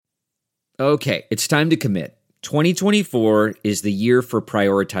Okay, it's time to commit. 2024 is the year for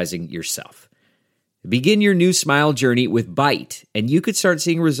prioritizing yourself. Begin your new smile journey with Byte, and you could start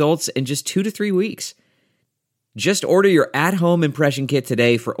seeing results in just 2 to 3 weeks. Just order your at-home impression kit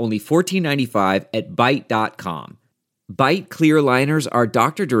today for only $14.95 at Byte.com. Byte clear liners are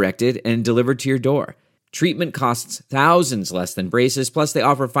doctor-directed and delivered to your door. Treatment costs thousands less than braces, plus they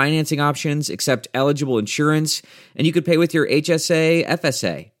offer financing options, accept eligible insurance, and you could pay with your HSA,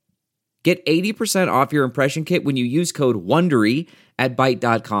 FSA. Get 80% off your impression kit when you use code WONDERY at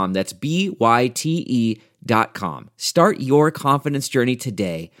Byte.com. That's BYTE.com. Start your confidence journey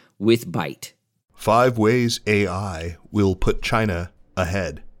today with Byte. 5 Ways AI Will Put China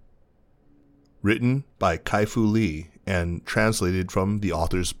Ahead. Written by Kai-Fu Lee and translated from the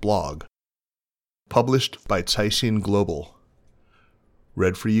author's blog. Published by Caixin Global.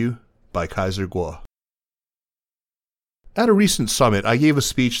 Read for you by Kaiser Kuo. At a recent summit, I gave a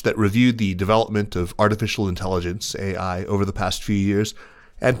speech that reviewed the development of artificial intelligence, AI, over the past few years,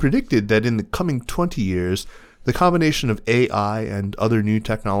 and predicted that in the coming 20 years, the combination of AI and other new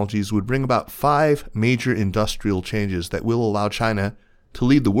technologies would bring about 5 major industrial changes that will allow China to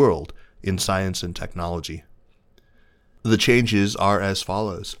lead the world in science and technology. The changes are as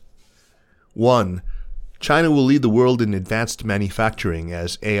follows. 1. China will lead the world in advanced manufacturing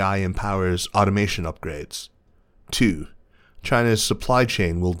as AI empowers automation upgrades. 2. China's supply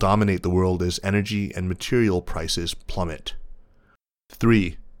chain will dominate the world as energy and material prices plummet.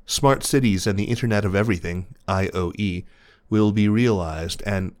 3. Smart cities and the Internet of Everything, IoE, will be realized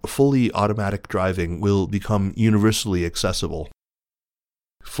and fully automatic driving will become universally accessible.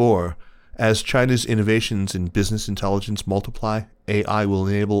 4. As China's innovations in business intelligence multiply, AI will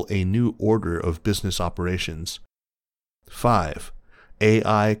enable a new order of business operations. 5.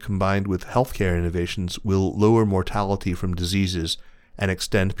 AI combined with healthcare innovations will lower mortality from diseases and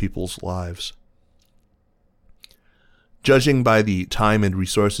extend people's lives. Judging by the time and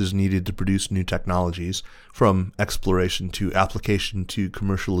resources needed to produce new technologies, from exploration to application to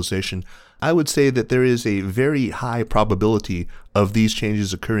commercialization, I would say that there is a very high probability of these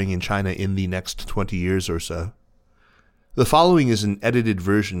changes occurring in China in the next 20 years or so. The following is an edited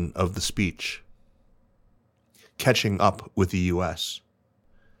version of the speech. Catching up with the U.S.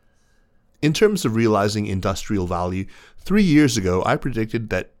 In terms of realizing industrial value, 3 years ago I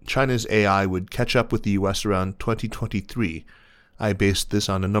predicted that China's AI would catch up with the US around 2023. I based this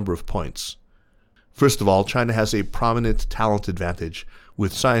on a number of points. First of all, China has a prominent talent advantage,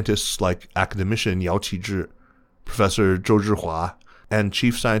 with scientists like academician Yao Qizhi, Professor Zhou Zhihua, and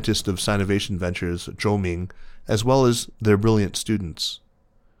Chief Scientist of Sinovation Ventures Zhou Ming, as well as their brilliant students.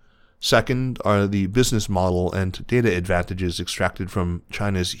 Second are the business model and data advantages extracted from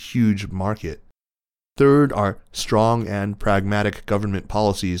China's huge market. Third are strong and pragmatic government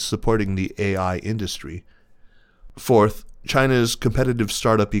policies supporting the AI industry. Fourth, China's competitive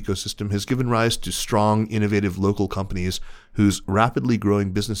startup ecosystem has given rise to strong, innovative local companies whose rapidly growing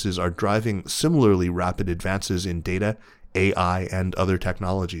businesses are driving similarly rapid advances in data, AI, and other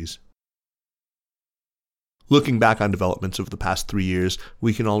technologies. Looking back on developments of the past 3 years,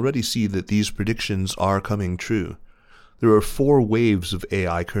 we can already see that these predictions are coming true. There are 4 waves of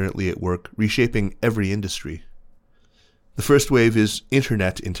AI currently at work, reshaping every industry. The first wave is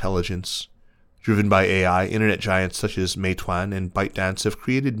Internet intelligence. Driven by AI, internet giants such as Meituan and ByteDance have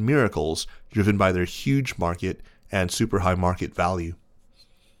created miracles driven by their huge market and super high market value.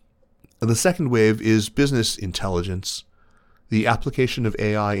 The second wave is business intelligence. The application of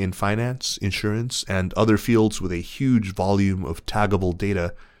AI in finance, insurance, and other fields with a huge volume of taggable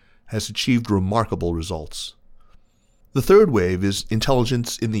data has achieved remarkable results. The third wave is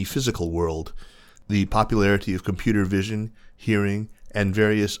intelligence in the physical world. The popularity of computer vision, hearing, and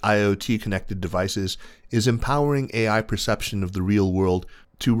various IoT-connected devices is empowering AI perception of the real world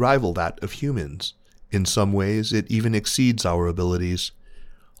to rival that of humans. In some ways, it even exceeds our abilities.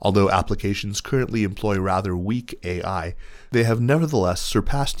 Although applications currently employ rather weak AI, they have nevertheless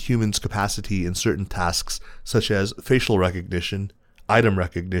surpassed humans' capacity in certain tasks such as facial recognition, item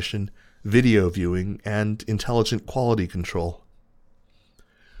recognition, video viewing, and intelligent quality control.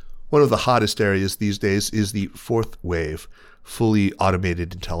 One of the hottest areas these days is the fourth wave, fully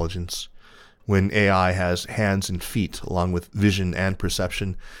automated intelligence. When AI has hands and feet along with vision and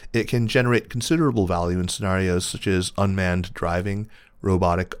perception, it can generate considerable value in scenarios such as unmanned driving,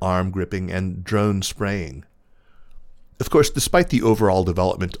 robotic arm gripping, and drone spraying. Of course, despite the overall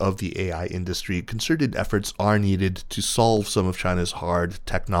development of the AI industry, concerted efforts are needed to solve some of China's hard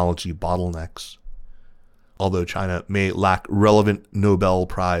technology bottlenecks. Although China may lack relevant Nobel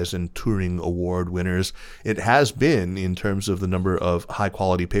Prize and Turing Award winners, it has been, in terms of the number of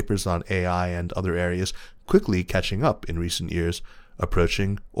high-quality papers on AI and other areas, quickly catching up in recent years,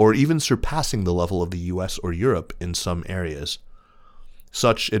 approaching or even surpassing the level of the US or Europe in some areas.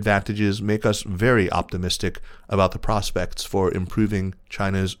 Such advantages make us very optimistic about the prospects for improving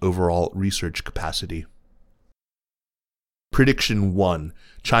China's overall research capacity. Prediction 1.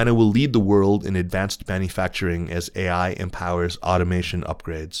 China will lead the world in advanced manufacturing as AI empowers automation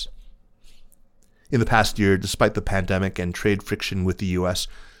upgrades. In the past year, despite the pandemic and trade friction with the US,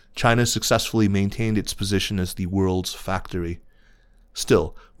 China successfully maintained its position as the world's factory.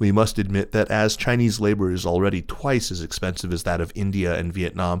 Still, we must admit that as Chinese labor is already twice as expensive as that of India and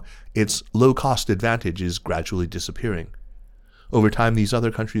Vietnam, its low-cost advantage is gradually disappearing. Over time, these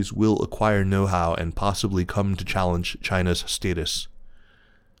other countries will acquire know-how and possibly come to challenge China's status.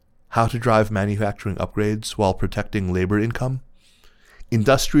 How to drive manufacturing upgrades while protecting labor income?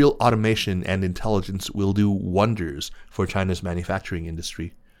 Industrial automation and intelligence will do wonders for China's manufacturing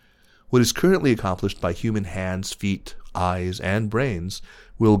industry. What is currently accomplished by human hands, feet, eyes, and brains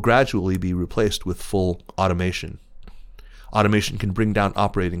will gradually be replaced with full automation. Automation can bring down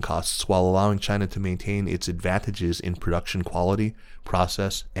operating costs while allowing China to maintain its advantages in production quality,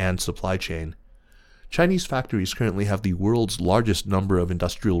 process, and supply chain. Chinese factories currently have the world's largest number of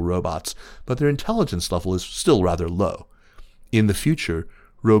industrial robots, but their intelligence level is still rather low. In the future,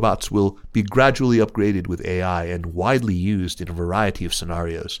 robots will be gradually upgraded with AI and widely used in a variety of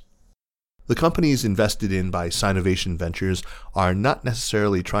scenarios. The companies invested in by Sinovation Ventures are not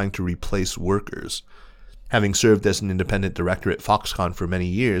necessarily trying to replace workers. Having served as an independent director at Foxconn for many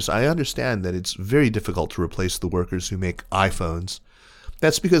years, I understand that it's very difficult to replace the workers who make iPhones.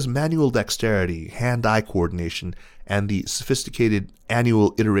 That's because manual dexterity, hand-eye coordination, and the sophisticated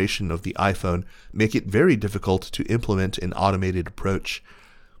annual iteration of the iPhone make it very difficult to implement an automated approach.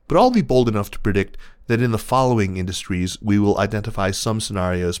 But I'll be bold enough to predict that in the following industries we will identify some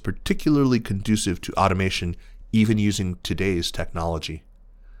scenarios particularly conducive to automation, even using today's technology.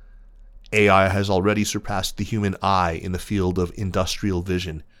 AI has already surpassed the human eye in the field of industrial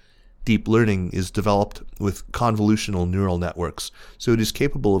vision. Deep learning is developed with convolutional neural networks, so it is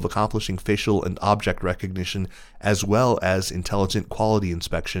capable of accomplishing facial and object recognition as well as intelligent quality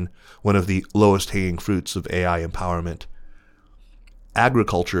inspection, one of the lowest-hanging fruits of AI empowerment.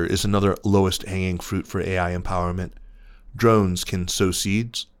 Agriculture is another lowest-hanging fruit for AI empowerment. Drones can sow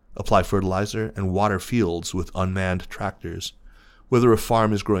seeds, apply fertilizer, and water fields with unmanned tractors. Whether a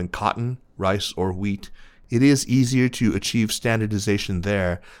farm is growing cotton, rice, or wheat, it is easier to achieve standardization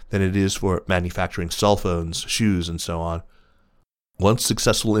there than it is for manufacturing cell phones, shoes, and so on. Once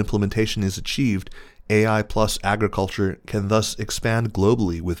successful implementation is achieved, AI plus agriculture can thus expand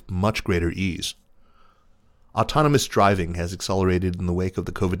globally with much greater ease. Autonomous driving has accelerated in the wake of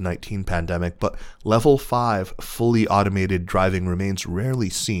the COVID-19 pandemic, but Level 5 fully automated driving remains rarely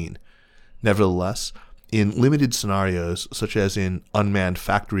seen. Nevertheless, in limited scenarios, such as in unmanned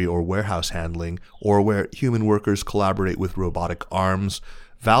factory or warehouse handling, or where human workers collaborate with robotic arms,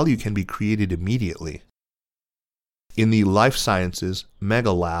 value can be created immediately. In the life sciences,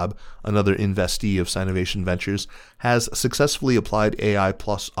 Megalab, another investee of Sinovation Ventures, has successfully applied AI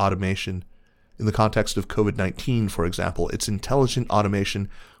plus automation. In the context of COVID-19, for example, its intelligent automation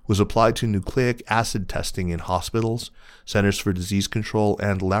was applied to nucleic acid testing in hospitals, centers for disease control,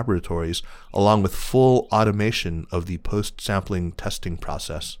 and laboratories, along with full automation of the post-sampling testing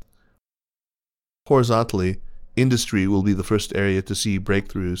process. Horizontally, industry will be the first area to see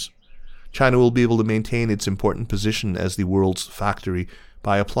breakthroughs. China will be able to maintain its important position as the world's factory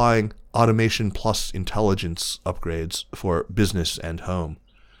by applying automation plus intelligence upgrades for business and home.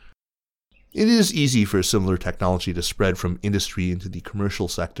 It is easy for similar technology to spread from industry into the commercial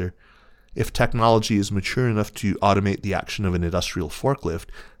sector. If technology is mature enough to automate the action of an industrial forklift,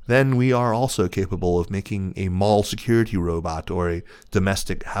 then we are also capable of making a mall security robot or a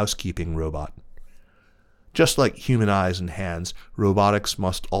domestic housekeeping robot. Just like human eyes and hands, robotics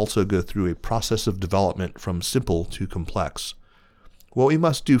must also go through a process of development from simple to complex. What we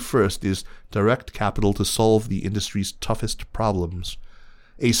must do first is direct capital to solve the industry's toughest problems.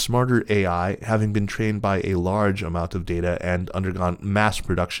 A smarter AI, having been trained by a large amount of data and undergone mass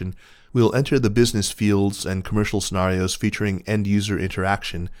production, will enter the business fields and commercial scenarios featuring end-user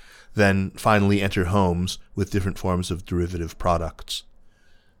interaction, then finally enter homes with different forms of derivative products.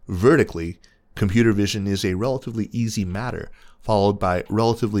 Vertically, computer vision is a relatively easy matter, followed by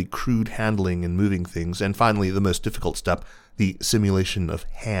relatively crude handling and moving things, and finally the most difficult step, the simulation of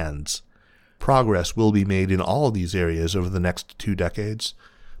hands. Progress will be made in all of these areas over the next 2 decades.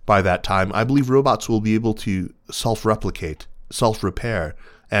 By that time, I believe robots will be able to self-replicate, self-repair,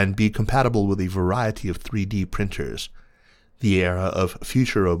 and be compatible with a variety of 3D printers. The era of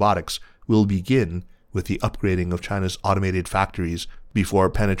future robotics will begin with the upgrading of China's automated factories before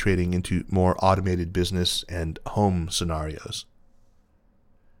penetrating into more automated business and home scenarios.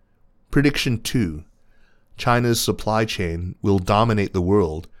 Prediction 2. China's supply chain will dominate the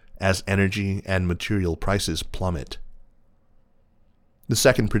world as energy and material prices plummet. The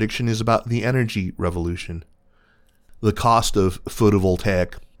second prediction is about the energy revolution. The cost of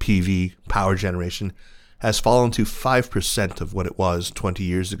photovoltaic, PV, power generation has fallen to 5% of what it was 20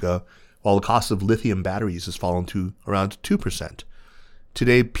 years ago, while the cost of lithium batteries has fallen to around 2%.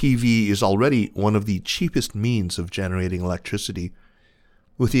 Today, PV is already one of the cheapest means of generating electricity.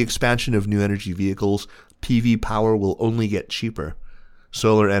 With the expansion of new energy vehicles, PV power will only get cheaper.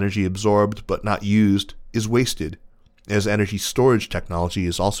 Solar energy absorbed but not used is wasted. As energy storage technology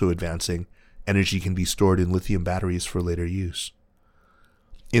is also advancing, energy can be stored in lithium batteries for later use.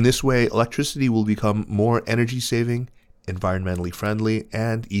 In this way, electricity will become more energy-saving, environmentally friendly,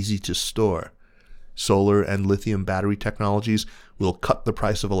 and easy to store. Solar and lithium battery technologies will cut the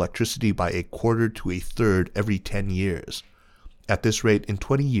price of electricity by a quarter to a third every 10 years. At this rate, in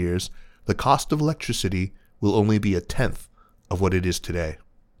 20 years, the cost of electricity will only be a tenth of what it is today.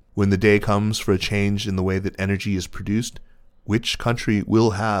 When the day comes for a change in the way that energy is produced, which country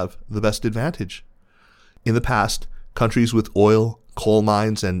will have the best advantage? In the past, countries with oil, coal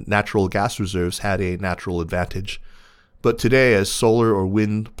mines, and natural gas reserves had a natural advantage. But today, as solar or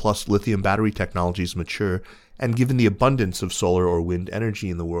wind plus lithium battery technologies mature, and given the abundance of solar or wind energy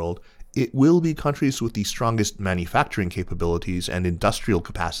in the world, it will be countries with the strongest manufacturing capabilities and industrial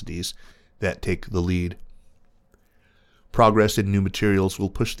capacities that take the lead. Progress in new materials will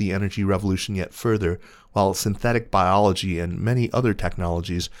push the energy revolution yet further, while synthetic biology and many other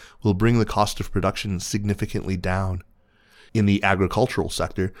technologies will bring the cost of production significantly down. In the agricultural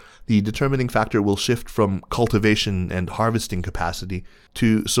sector, the determining factor will shift from cultivation and harvesting capacity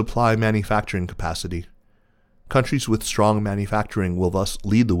to supply manufacturing capacity. Countries with strong manufacturing will thus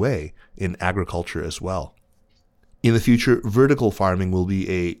lead the way in agriculture as well. In the future, vertical farming will be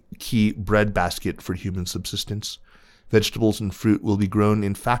a key breadbasket for human subsistence. Vegetables and fruit will be grown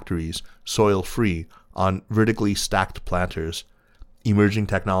in factories, soil-free, on vertically stacked planters. Emerging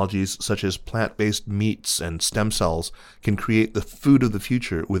technologies such as plant-based meats and stem cells can create the food of the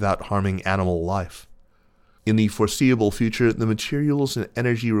future without harming animal life. In the foreseeable future, the materials and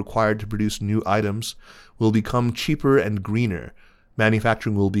energy required to produce new items will become cheaper and greener.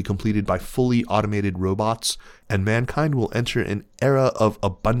 Manufacturing will be completed by fully automated robots, and mankind will enter an era of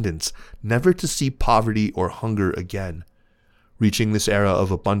abundance, never to see poverty or hunger again. Reaching this era of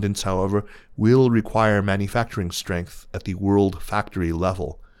abundance, however, will require manufacturing strength at the world factory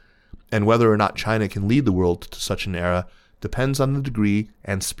level. And whether or not China can lead the world to such an era depends on the degree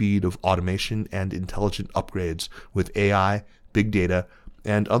and speed of automation and intelligent upgrades with AI, big data,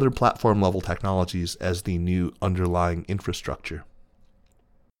 and other platform-level technologies as the new underlying infrastructure.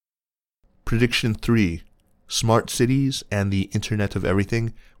 Prediction 3. Smart cities and the Internet of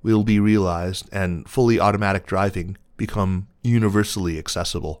Everything will be realized and fully automatic driving become universally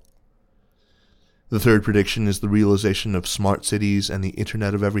accessible. The third prediction is the realization of smart cities and the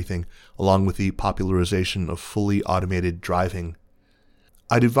Internet of Everything, along with the popularization of fully automated driving.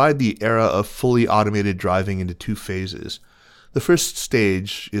 I divide the era of fully automated driving into two phases. The first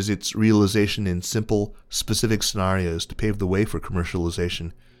stage is its realization in simple, specific scenarios to pave the way for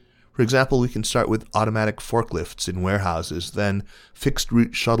commercialization. For example, we can start with automatic forklifts in warehouses, then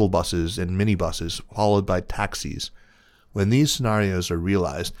fixed-route shuttle buses and minibuses, followed by taxis. When these scenarios are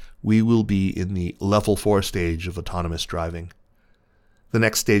realized, we will be in the Level 4 stage of autonomous driving. The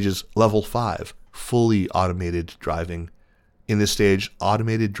next stage is Level 5, fully automated driving. In this stage,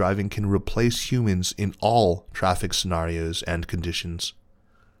 automated driving can replace humans in all traffic scenarios and conditions.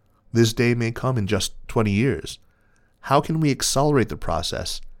 This day may come in just 20 years. How can we accelerate the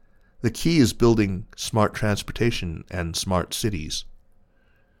process? The key is building smart transportation and smart cities.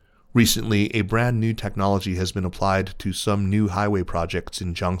 Recently, a brand new technology has been applied to some new highway projects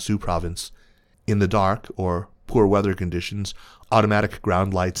in Jiangsu province. In the dark, or poor weather conditions, automatic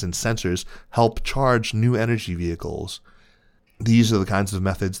ground lights and sensors help charge new energy vehicles. These are the kinds of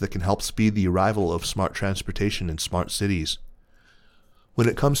methods that can help speed the arrival of smart transportation in smart cities. When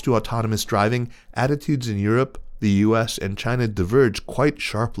it comes to autonomous driving, attitudes in Europe, the US, and China diverge quite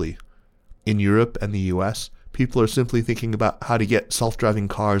sharply. In Europe and the US, people are simply thinking about how to get self-driving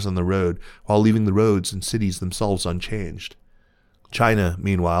cars on the road while leaving the roads and cities themselves unchanged. China,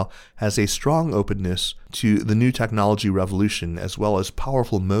 meanwhile, has a strong openness to the new technology revolution as well as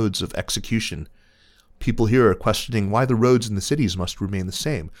powerful modes of execution. People here are questioning why the roads in the cities must remain the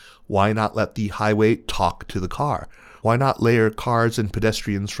same. Why not let the highway talk to the car? Why not layer cars and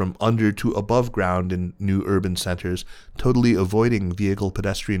pedestrians from under to above ground in new urban centers, totally avoiding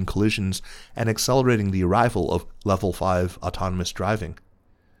vehicle-pedestrian collisions and accelerating the arrival of Level 5 autonomous driving?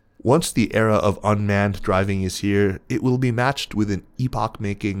 Once the era of unmanned driving is here, it will be matched with an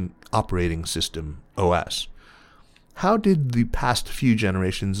epoch-making operating system, OS. How did the past few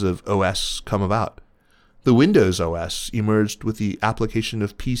generations of OS come about? The Windows OS emerged with the application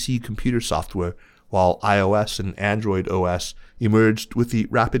of PC computer software, while iOS and Android OS emerged with the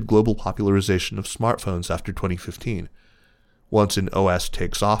rapid global popularization of smartphones after 2015. Once an OS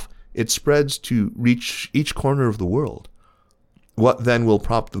takes off, it spreads to reach each corner of the world. What then will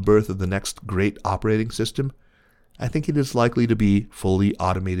prompt the birth of the next great operating system? I think it is likely to be fully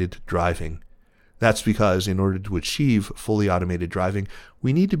automated driving. That's because in order to achieve fully automated driving,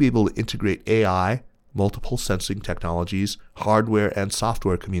 we need to be able to integrate AI, multiple sensing technologies, hardware and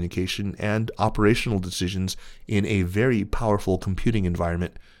software communication, and operational decisions in a very powerful computing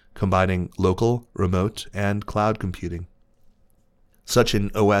environment, combining local, remote, and cloud computing. Such an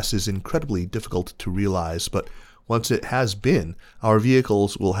OS is incredibly difficult to realize, but once it has been, our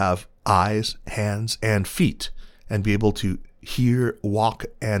vehicles will have eyes, hands, and feet, and be able to hear, walk,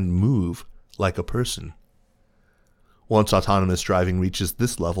 and move like a person. Once autonomous driving reaches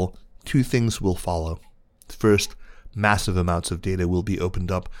this level, two things will follow. First, massive amounts of data will be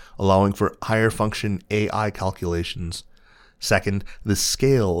opened up, allowing for higher function AI calculations. Second, the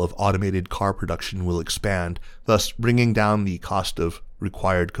scale of automated car production will expand, thus bringing down the cost of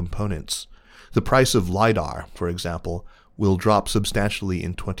required components. The price of LiDAR, for example, will drop substantially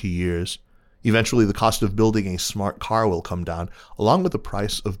in 20 years. Eventually, the cost of building a smart car will come down, along with the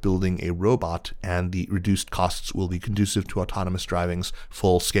price of building a robot, and the reduced costs will be conducive to autonomous driving's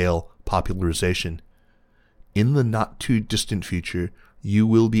full-scale popularization. In the not-too-distant future, you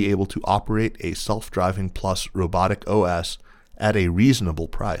will be able to operate a self-driving plus robotic OS at a reasonable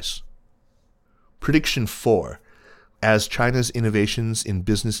price. Prediction 4. As China's innovations in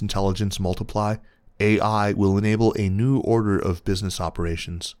business intelligence multiply, AI will enable a new order of business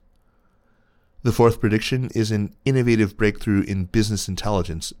operations. The fourth prediction is an innovative breakthrough in business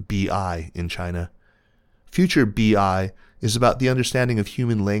intelligence, BI, in China. Future BI is about the understanding of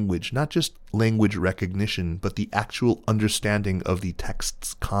human language, not just language recognition, but the actual understanding of the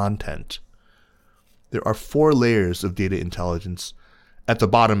text's content. There are 4 layers of data intelligence. At the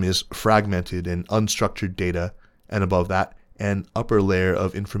bottom is fragmented and unstructured data, and above that, an upper layer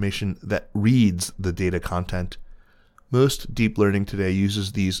of information that reads the data content. Most deep learning today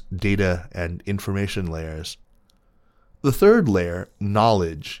uses these data and information layers. The third layer,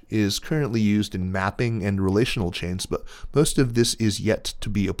 knowledge, is currently used in mapping and relational chains, but most of this is yet to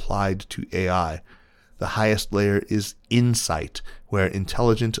be applied to AI. The highest layer is insight, where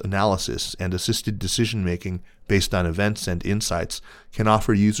intelligent analysis and assisted decision-making based on events and insights can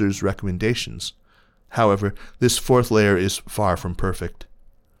offer users recommendations. However, this fourth layer is far from perfect.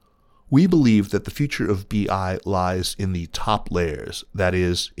 We believe that the future of BI lies in the top layers, that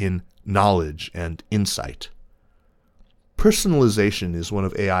is, in knowledge and insight. Personalization is one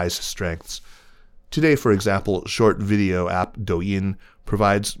of AI's strengths. Today, for example, short video app Douyin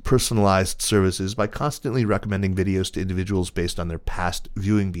provides personalized services by constantly recommending videos to individuals based on their past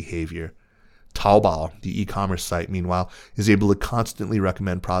viewing behavior. Taobao, the e-commerce site, meanwhile, is able to constantly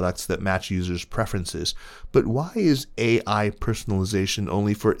recommend products that match users' preferences. But why is AI personalization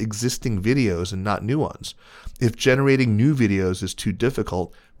only for existing videos and not new ones? If generating new videos is too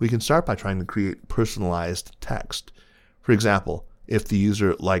difficult, we can start by trying to create personalized text. For example, if the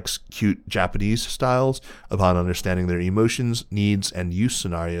user likes cute Japanese styles, upon understanding their emotions, needs, and use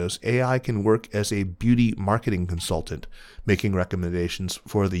scenarios, AI can work as a beauty marketing consultant, making recommendations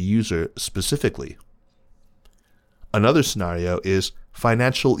for the user specifically. Another scenario is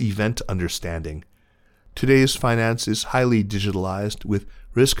financial event understanding. Today's finance is highly digitalized with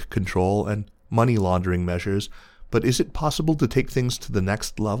risk control and money laundering measures, but is it possible to take things to the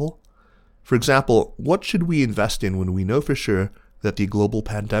next level? For example, what should we invest in when we know for sure that the global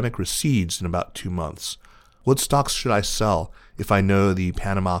pandemic recedes in about 2 months? What stocks should I sell if I know the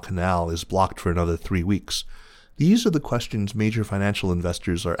Panama Canal is blocked for another 3 weeks? These are the questions major financial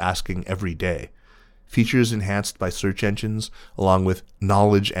investors are asking every day. Features enhanced by search engines, along with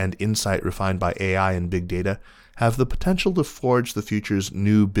knowledge and insight refined by AI and big data, have the potential to forge the future's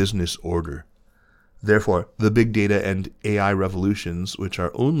new business order. Therefore, the big data and AI revolutions, which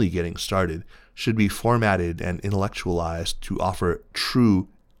are only getting started, should be formatted and intellectualized to offer true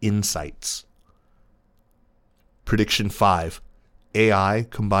insights. Prediction 5. AI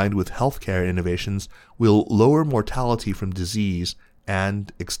combined with healthcare innovations will lower mortality from disease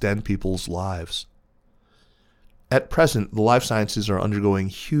and extend people's lives. At present, the life sciences are undergoing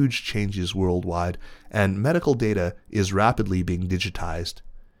huge changes worldwide, and medical data is rapidly being digitized.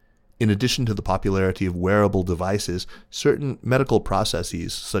 In addition to the popularity of wearable devices, certain medical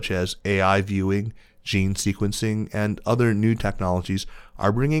processes, such as AI viewing, gene sequencing, and other new technologies,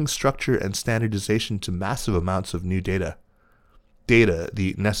 are bringing structure and standardization to massive amounts of new data. Data,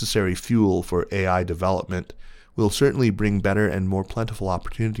 the necessary fuel for AI development, will certainly bring better and more plentiful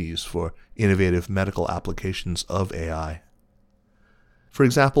opportunities for innovative medical applications of AI. For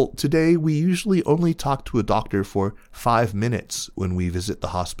example, today we usually only talk to a doctor for 5 minutes when we visit the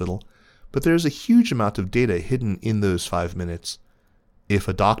hospital, but there's a huge amount of data hidden in those 5 minutes. If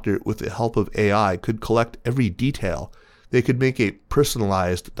a doctor, with the help of AI, could collect every detail, they could make a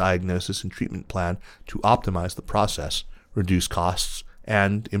personalized diagnosis and treatment plan to optimize the process, reduce costs,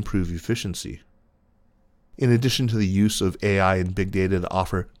 and improve efficiency. In addition to the use of AI and big data to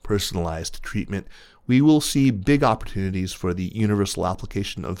offer personalized treatment, we will see big opportunities for the universal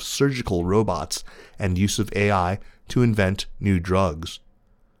application of surgical robots and use of AI to invent new drugs.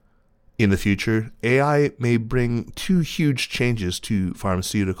 In the future, AI may bring 2 huge changes to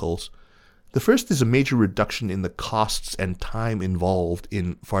pharmaceuticals. The first is a major reduction in the costs and time involved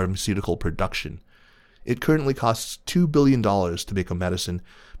in pharmaceutical production. It currently costs $2 billion to make a medicine,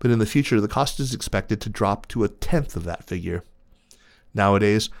 but in the future the cost is expected to drop to 1/10 of that figure.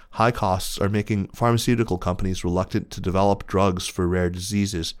 Nowadays, high costs are making pharmaceutical companies reluctant to develop drugs for rare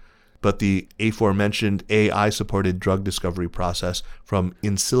diseases, but the aforementioned AI-supported drug discovery process from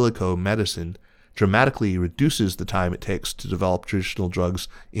in silico medicine dramatically reduces the time it takes to develop traditional drugs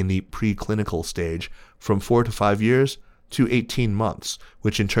in the preclinical stage from 4 to 5 years to 18 months,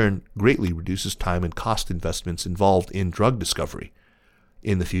 which in turn greatly reduces time and cost investments involved in drug discovery.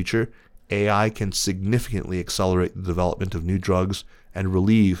 In the future, AI can significantly accelerate the development of new drugs and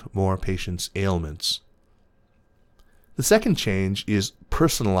relieve more patients' ailments. The second change is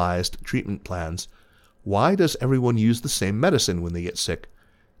personalized treatment plans. Why does everyone use the same medicine when they get sick?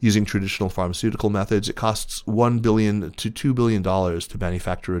 Using traditional pharmaceutical methods, it costs $1 billion to $2 billion to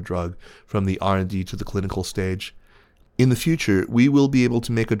manufacture a drug from the R&D to the clinical stage. In the future, we will be able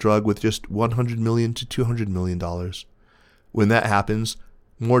to make a drug with just $100 million to $200 million. When that happens,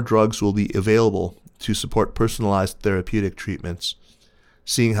 more drugs will be available to support personalized therapeutic treatments.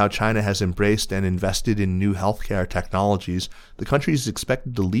 Seeing how China has embraced and invested in new healthcare technologies, the country is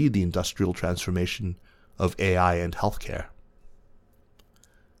expected to lead the industrial transformation of AI and healthcare.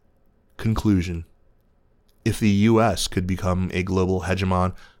 Conclusion. If the U.S. could become a global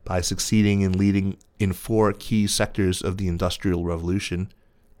hegemon by succeeding in leading in 4 key sectors of the Industrial Revolution,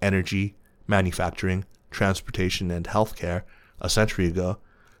 energy, manufacturing, transportation, and healthcare, a century ago,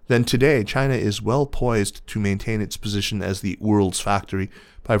 then today China is well poised to maintain its position as the world's factory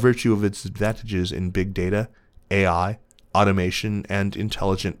by virtue of its advantages in big data, AI, automation, and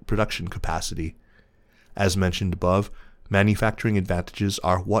intelligent production capacity. As mentioned above, manufacturing advantages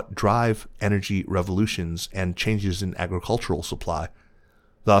are what drive energy revolutions and changes in agricultural supply.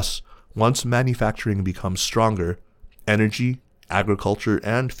 Thus, once manufacturing becomes stronger, energy, agriculture,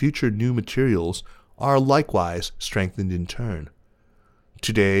 and future new materials are likewise strengthened in turn.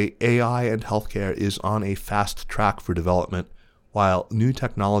 Today, AI and healthcare is on a fast track for development, while new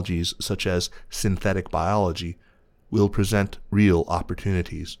technologies such as synthetic biology will present real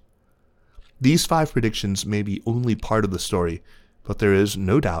opportunities. These 5 predictions may be only part of the story, but there is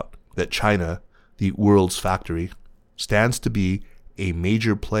no doubt that China, the world's factory, stands to be a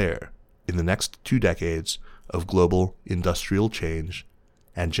major player in the next 2 decades of global industrial change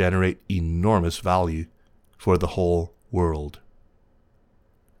and generate enormous value for the whole world.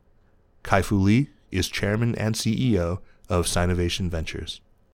 Kai-Fu Lee is Chairman and CEO of Sinovation Ventures.